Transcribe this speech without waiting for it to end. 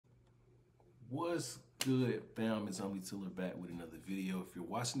What's good, fam? It's ImDeeTiller back with another video. If you're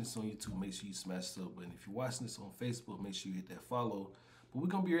watching this on YouTube, make sure you smash the sub button. If you're watching this on Facebook, make sure you hit that follow. But we're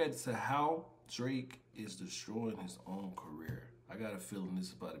going to be reacting to how Drake is destroying his own career. I got a feeling this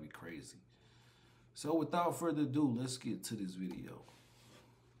is about to be crazy. So without further ado, let's get to this video.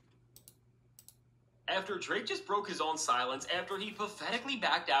 After Drake just broke his own silence after he pathetically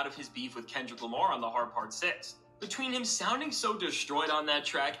backed out of his beef with Kendrick Lamar on the Hard Part 6. Between him sounding so destroyed on that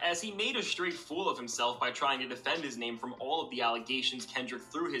track as he made a straight fool of himself by trying to defend his name from all of the allegations Kendrick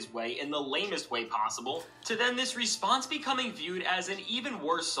threw his way in the lamest way possible, to then this response becoming viewed as an even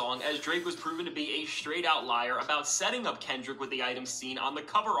worse song as Drake was proven to be a straight out liar about setting up Kendrick with the items seen on the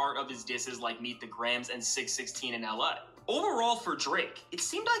cover art of his disses like Meet the Grams and 616 in LA. Overall for Drake, it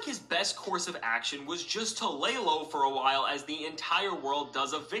seemed like his best course of action was just to lay low for a while as the entire world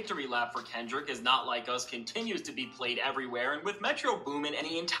does a victory lap for Kendrick as Not Like Us continues to be played everywhere and with Metro Boomin and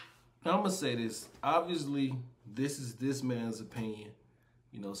the entire... Now I'm going to say this. Obviously, this is this man's opinion.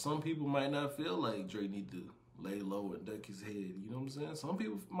 You know, some people might not feel like Drake need to lay low and duck his head. You know what I'm saying? Some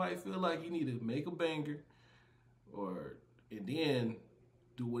people might feel like you need to make a banger and then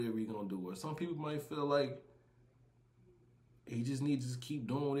do whatever you're going to do. Or some people might feel like he just needs to just keep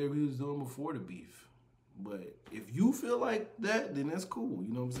doing whatever he was doing before the beef. But if you feel like that, then that's cool.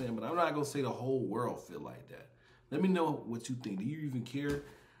 You know what I'm saying? But I'm not going to say the whole world feel like that. Let me know what you think. Do you even care?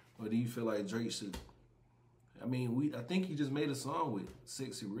 Or do you feel like Drake should... I mean, I think he just made a song with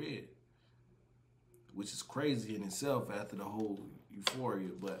Sexy Red, which is crazy in itself after the whole Euphoria,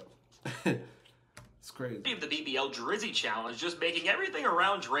 but... It's crazy. The BBL Drizzy challenge, just making everything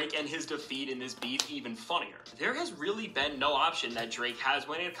around Drake and his defeat in this beef even funnier. There has really been no option that Drake has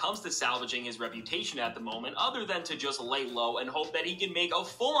when it comes to salvaging his reputation at the moment other than to just lay low and hope that he can make a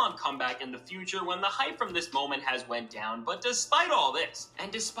full-on comeback in the future when the hype from this moment has went down. But despite all this,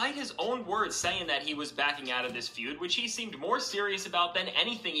 and despite his own words saying that he was backing out of this feud, which he seemed more serious about than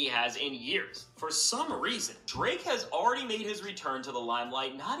anything he has in years, for some reason, Drake has already made his return to the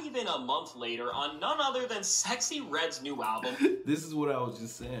limelight not even a month later on none other than Sexy Red's new album. This is what I was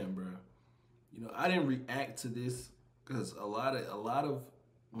just saying, bro. You know, I didn't react to this because a lot of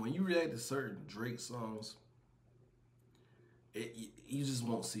when you react to certain Drake songs, you just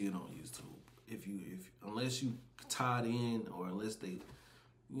won't see it on YouTube. Unless you tied in or unless they,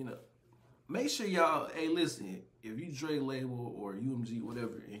 you know, make sure y'all, hey, listen, if you Drake label or UMG,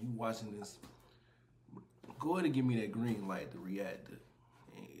 whatever, and you watching this, go ahead and give me that green light to react to.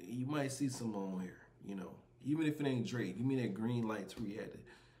 You might see some on here, you know. Even if it ain't Drake, give me that green light to react to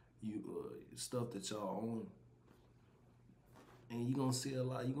stuff that y'all own. And you're going to see a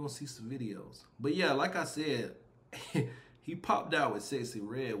lot. You're going to see some videos. But yeah, like I said, he popped out with Sexy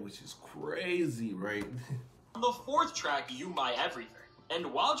Red, which is crazy, right? On the fourth track, You My Everything.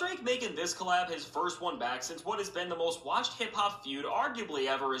 And while Drake making this collab his first one back since what has been the most watched hip-hop feud arguably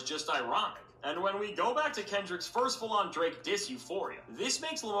ever is just ironic. And when we go back to Kendrick's first full-on Drake diss, Euphoria, this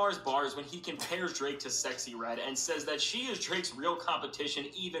makes Lamar's bars when he compares Drake to Sexy Red and says that she is Drake's real competition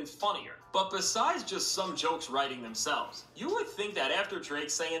even funnier. But besides just some jokes writing themselves, you would think that after Drake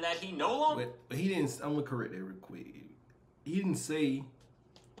saying that he no longer... But he didn't... I'm going to correct that real quick. He didn't say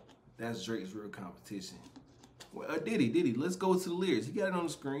that's Drake's real competition. Well, did he? Let's go to the lyrics. He got it on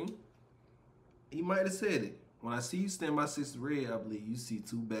the screen. He might have said it. When I see you stand by Sexy Red, I believe you see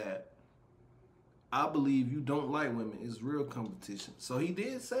too bad. I believe you don't like women. It's real competition. So he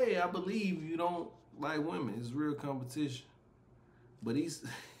did say, I believe you don't like women. It's real competition. But he's...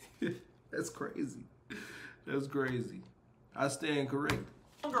 That's crazy. That's crazy. I stand correct.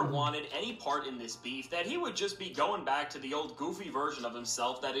 Longer wanted any part in this beef, that he would just be going back to the old goofy version of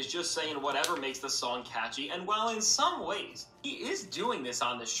himself that is just saying whatever makes the song catchy, and while in some ways, he is doing this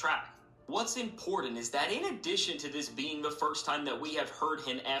on this track. What's important is that in addition to this being the first time that we have heard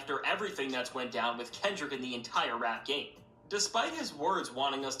him after everything that's went down with Kendrick in the entire rap game, despite his words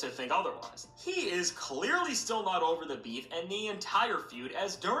wanting us to think otherwise, he is clearly still not over the beef and the entire feud,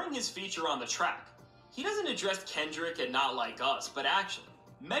 as during his feature on the track, he doesn't address Kendrick and Not Like Us, but actually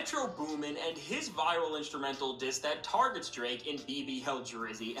Metro Boomin and his viral instrumental diss that targets Drake in BBL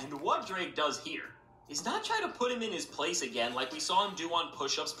Drizzy. And what Drake does here is not try to put him in his place again like we saw him do on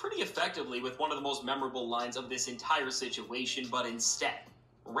Push-Ups pretty effectively with one of the most memorable lines of this entire situation, but instead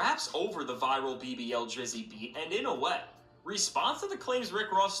raps over the viral BBL Drizzy beat and in a way responds to the claims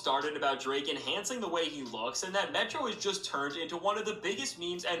Rick Ross started about Drake enhancing the way he looks and that Metro has just turned into one of the biggest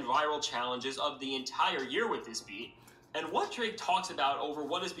memes and viral challenges of the entire year with this beat. And what Drake talks about over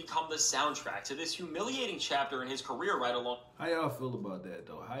what has become the soundtrack to this humiliating chapter in his career right along. How y'all feel about that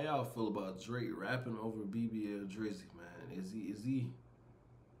though? How y'all feel about Drake rapping over BBL Drizzy, man?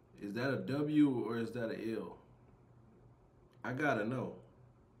 Is Is that a W or is that a L? I gotta know.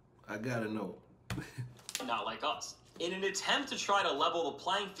 I gotta know. Not like us. In an attempt to try to level the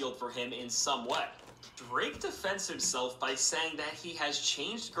playing field for him in some way, Drake defends himself by saying that he has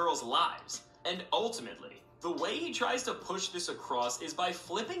changed girls' lives, and ultimately, the way he tries to push this across is by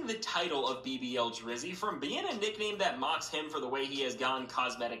flipping the title of BBL Drizzy from being a nickname that mocks him for the way he has gotten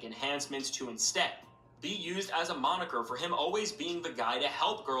cosmetic enhancements to instead be used as a moniker for him always being the guy to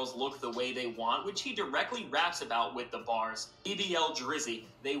help girls look the way they want, which he directly raps about with the bars, BBL Drizzy,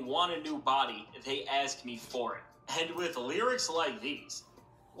 they want a new body, they ask me for it. And with lyrics like these,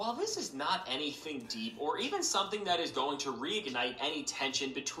 while this is not anything deep or even something that is going to reignite any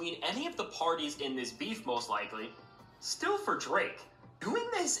tension between any of the parties in this beef most likely, still for Drake, doing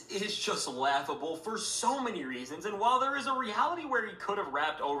this is just laughable for so many reasons, and while there is a reality where he could have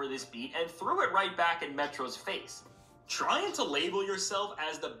rapped over this beat and threw it right back in Metro's face, trying to label yourself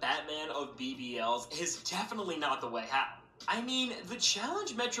as the Batman of BBLs is definitely not the way out. I mean, the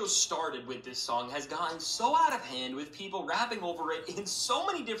challenge Metro started with this song has gotten so out of hand with people rapping over it in so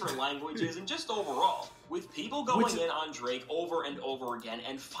many different languages and just overall, with people going in on Drake over and over again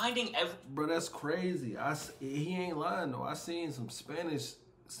and finding Bro, that's crazy. He ain't lying though. I seen some Spanish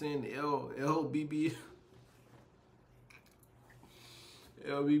saying LBB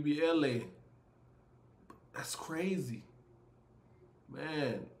LBBLA. That's crazy.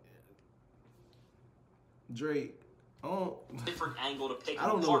 Man. Drake. different angle to pick I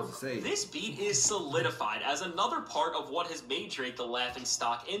don't know what to say. This beat is solidified as another part of what has made Drake the laughing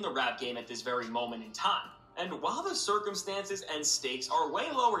stock in the rap game at this very moment in time. And while the circumstances and stakes are way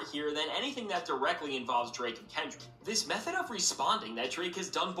lower here than anything that directly involves Drake and Kendrick, this method of responding that Drake has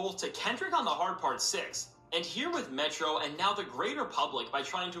done both to Kendrick on the Hard Part 6, and here with Metro and now the greater public by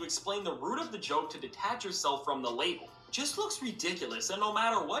trying to explain the root of the joke to detach yourself from the label, just looks ridiculous, and no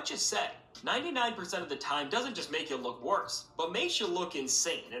matter what you say, 99% of the time doesn't just make you look worse, but makes you look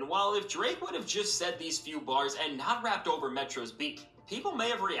insane. And while if Drake would have just said these few bars and not rapped over Metro's beat, people may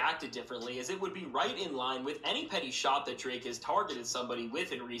have reacted differently, as it would be right in line with any petty shot that Drake has targeted somebody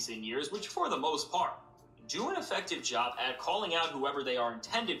with in recent years, which for the most part, do an effective job at calling out whoever they are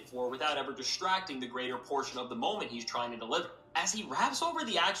intended for without ever distracting the greater portion of the moment he's trying to deliver. As he raps over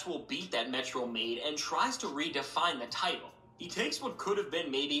the actual beat that Metro made and tries to redefine the title, he takes what could have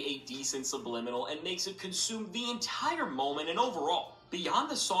been maybe a decent subliminal and makes it consume the entire moment, and overall, beyond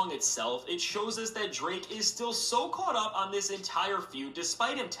the song itself, it shows us that Drake is still so caught up on this entire feud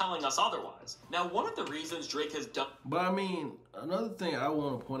despite him telling us otherwise. Now, one of the reasons Drake has done... But I mean, another thing I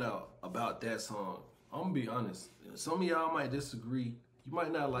want to point out about that song, I'm going to be honest, some of y'all might disagree, you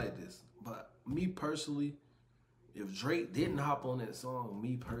might not like this, but me personally, if Drake didn't hop on that song,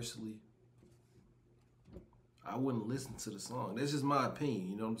 me personally, I wouldn't listen to the song. That's just my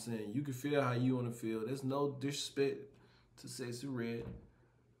opinion, you know what I'm saying? You can feel how you want to feel. There's no disrespect to Sexy Red.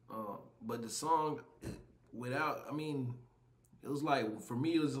 But the song, without, I mean, it was like, for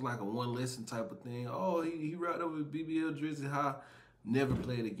me, it was like a one listen type of thing. Oh, he rapped over BBL Drizzy High, never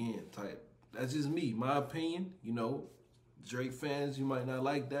play it again type. That's just me, my opinion. You know, Drake fans, you might not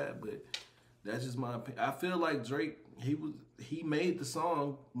like that, but that's just my opinion. I feel like Drake, he made the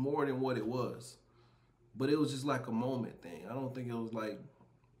song more than what it was. But it was just like a moment thing. I don't think it was like,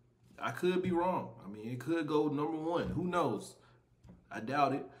 I could be wrong. I mean, it could go #1. Who knows? I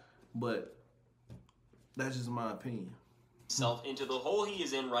doubt it, but that's just my opinion. Self into the hole he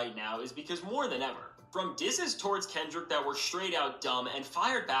is in right now is because more than ever, from disses towards Kendrick that were straight out dumb and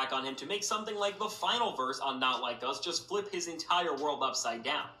fired back on him to make something like the final verse on Not Like Us just flip his entire world upside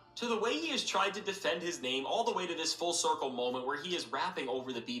down, to the way he has tried to defend his name all the way to this full circle moment where he is rapping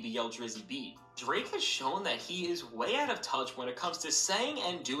over the BBL Drizzy beat. Drake has shown that he is way out of touch when it comes to saying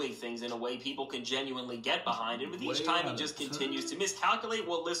and doing things in a way people can genuinely get behind, and with each time he just continues to miscalculate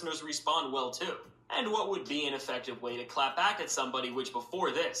what listeners respond well to, and what would be an effective way to clap back at somebody which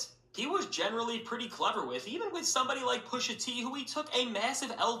before this, he was generally pretty clever with, even with somebody like Pusha T, who he took a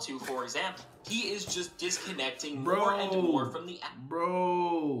massive L to, for example. He is just disconnecting more and more from the...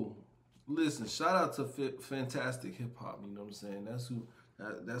 Bro, listen, shout out to Fantastic Hip Hop, you know what I'm saying? That's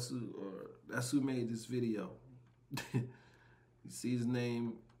who made this video. You see his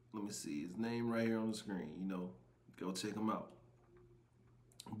name, let me see, his name right here on the screen, you know, go check him out.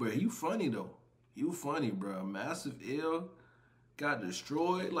 But you funny though, you funny, bro. Massive L got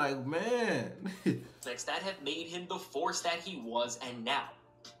destroyed, like, man. That have made him the force that he was and now.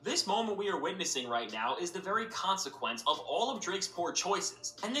 This moment we are witnessing right now is the very consequence of all of Drake's poor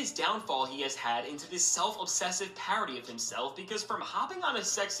choices, and this downfall he has had into this self-obsessive parody of himself, because from hopping on a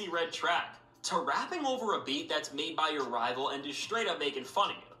Sexy Red track, to rapping over a beat that's made by your rival and just straight up making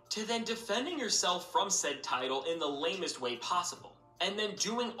fun of you, to then defending yourself from said title in the lamest way possible. And then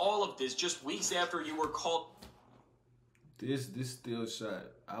doing all of this just weeks after you were called. This still shot.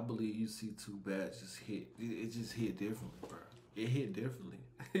 I believe you see Too Bad just hit. It just hit differently, bro. It hit differently.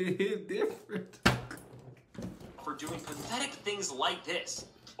 It hit different. For doing pathetic things like this.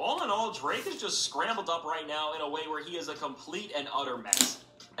 All in all, Drake is just scrambled up right now in a way where he is a complete and utter mess.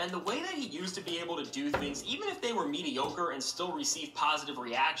 And the way that he used to be able to do things, even if they were mediocre and still receive positive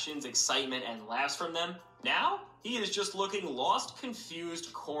reactions, excitement, and laughs from them, now he is just looking lost,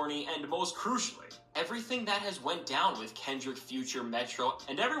 confused, corny, and most crucially, everything that has went down with Kendrick, Future, Metro,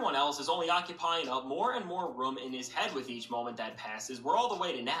 and everyone else is only occupying up more and more room in his head with each moment that passes. We're all the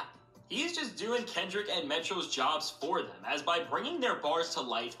way to now. He's just doing Kendrick and Metro's jobs for them, as by bringing their bars to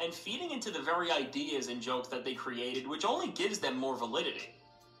life and feeding into the very ideas and jokes that they created, which only gives them more validity.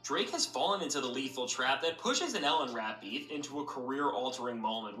 Drake has fallen into the lethal trap that pushes an Ellen rap beef into a career-altering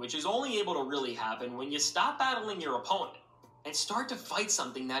moment, which is only able to really happen when you stop battling your opponent and start to fight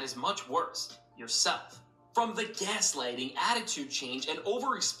something that is much worse, yourself. From the gaslighting, attitude change, and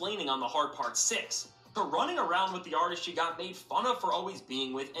over-explaining on the Hard Part 6, to running around with the artist you got made fun of for always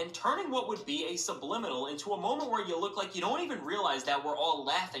being with, and turning what would be a subliminal into a moment where you look like you don't even realize that we're all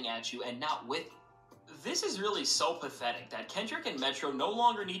laughing at you and not with you. This is really so pathetic that Kendrick and Metro no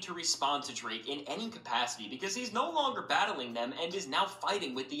longer need to respond to Drake in any capacity because he's no longer battling them and is now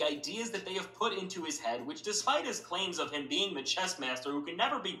fighting with the ideas that they have put into his head, which despite his claims of him being the chess master who can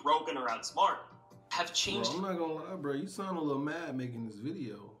never be broken or outsmarted, have changed. Bro, I'm not gonna lie, bro. You sound a little mad making this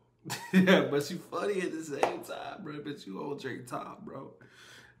video. Yeah, but you funny at the same time, bro. But you on Drake top, bro.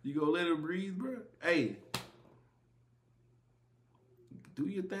 You gonna let him breathe, bro? Hey, do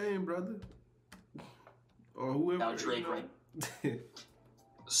your thing, brother. Or whoever. Now Drake, right?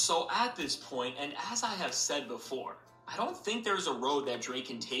 So at this point, and as I have said before, I don't think there's a road that Drake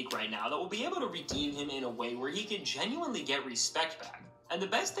can take right now that will be able to redeem him in a way where he can genuinely get respect back. And the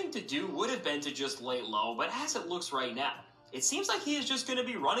best thing to do would have been to just lay low, but as it looks right now, it seems like he is just going to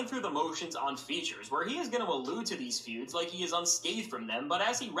be running through the motions on features, where he is going to allude to these feuds like he is unscathed from them, but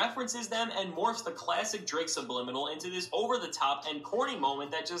as he references them and morphs the classic Drake subliminal into this over-the-top and corny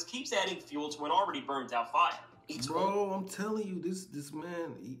moment that just keeps adding fuel to an already burnt-out fire. Bro, I'm telling you, this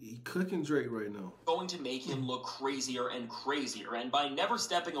man, he cooking Drake right now. Going to make him look crazier and crazier, and by never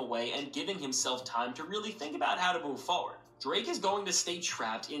stepping away and giving himself time to really think about how to move forward, Drake is going to stay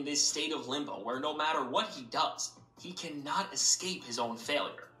trapped in this state of limbo where no matter what he does, he cannot escape his own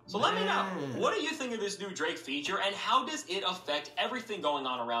failure. So let me know, what do you think of this new Drake feature, and how does it affect everything going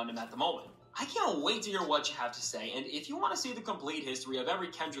on around him at the moment? I can't wait to hear what you have to say, and if you want to see the complete history of every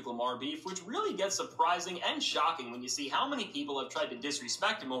Kendrick Lamar beef, which really gets surprising and shocking when you see how many people have tried to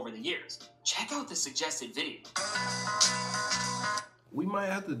disrespect him over the years, check out the suggested video. We might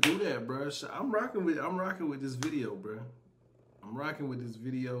have to do that, bro. I'm rocking with this video, bro. I'm rocking with this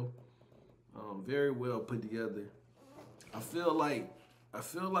video. Very well put together. I feel like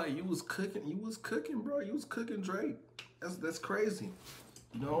you was cooking, bro. You was cooking Drake. That's crazy.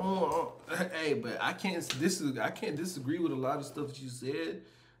 No, hey, but I can't disagree with a lot of stuff that you said,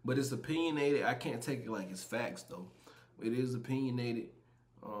 but it's opinionated. I can't take it like it's facts though. It is opinionated.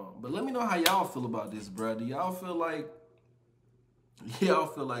 But let me know how y'all feel about this, bro. Do y'all feel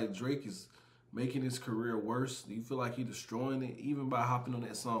like Drake is making his career worse? Do you feel like he's destroying it, even by hopping on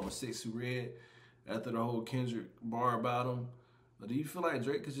that song with Sexy Red after the whole Kendrick bar about him? Or do you feel like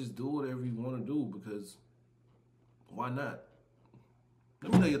Drake could just do whatever he want to do, because why not?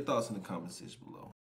 Let me know your thoughts in the comment section below.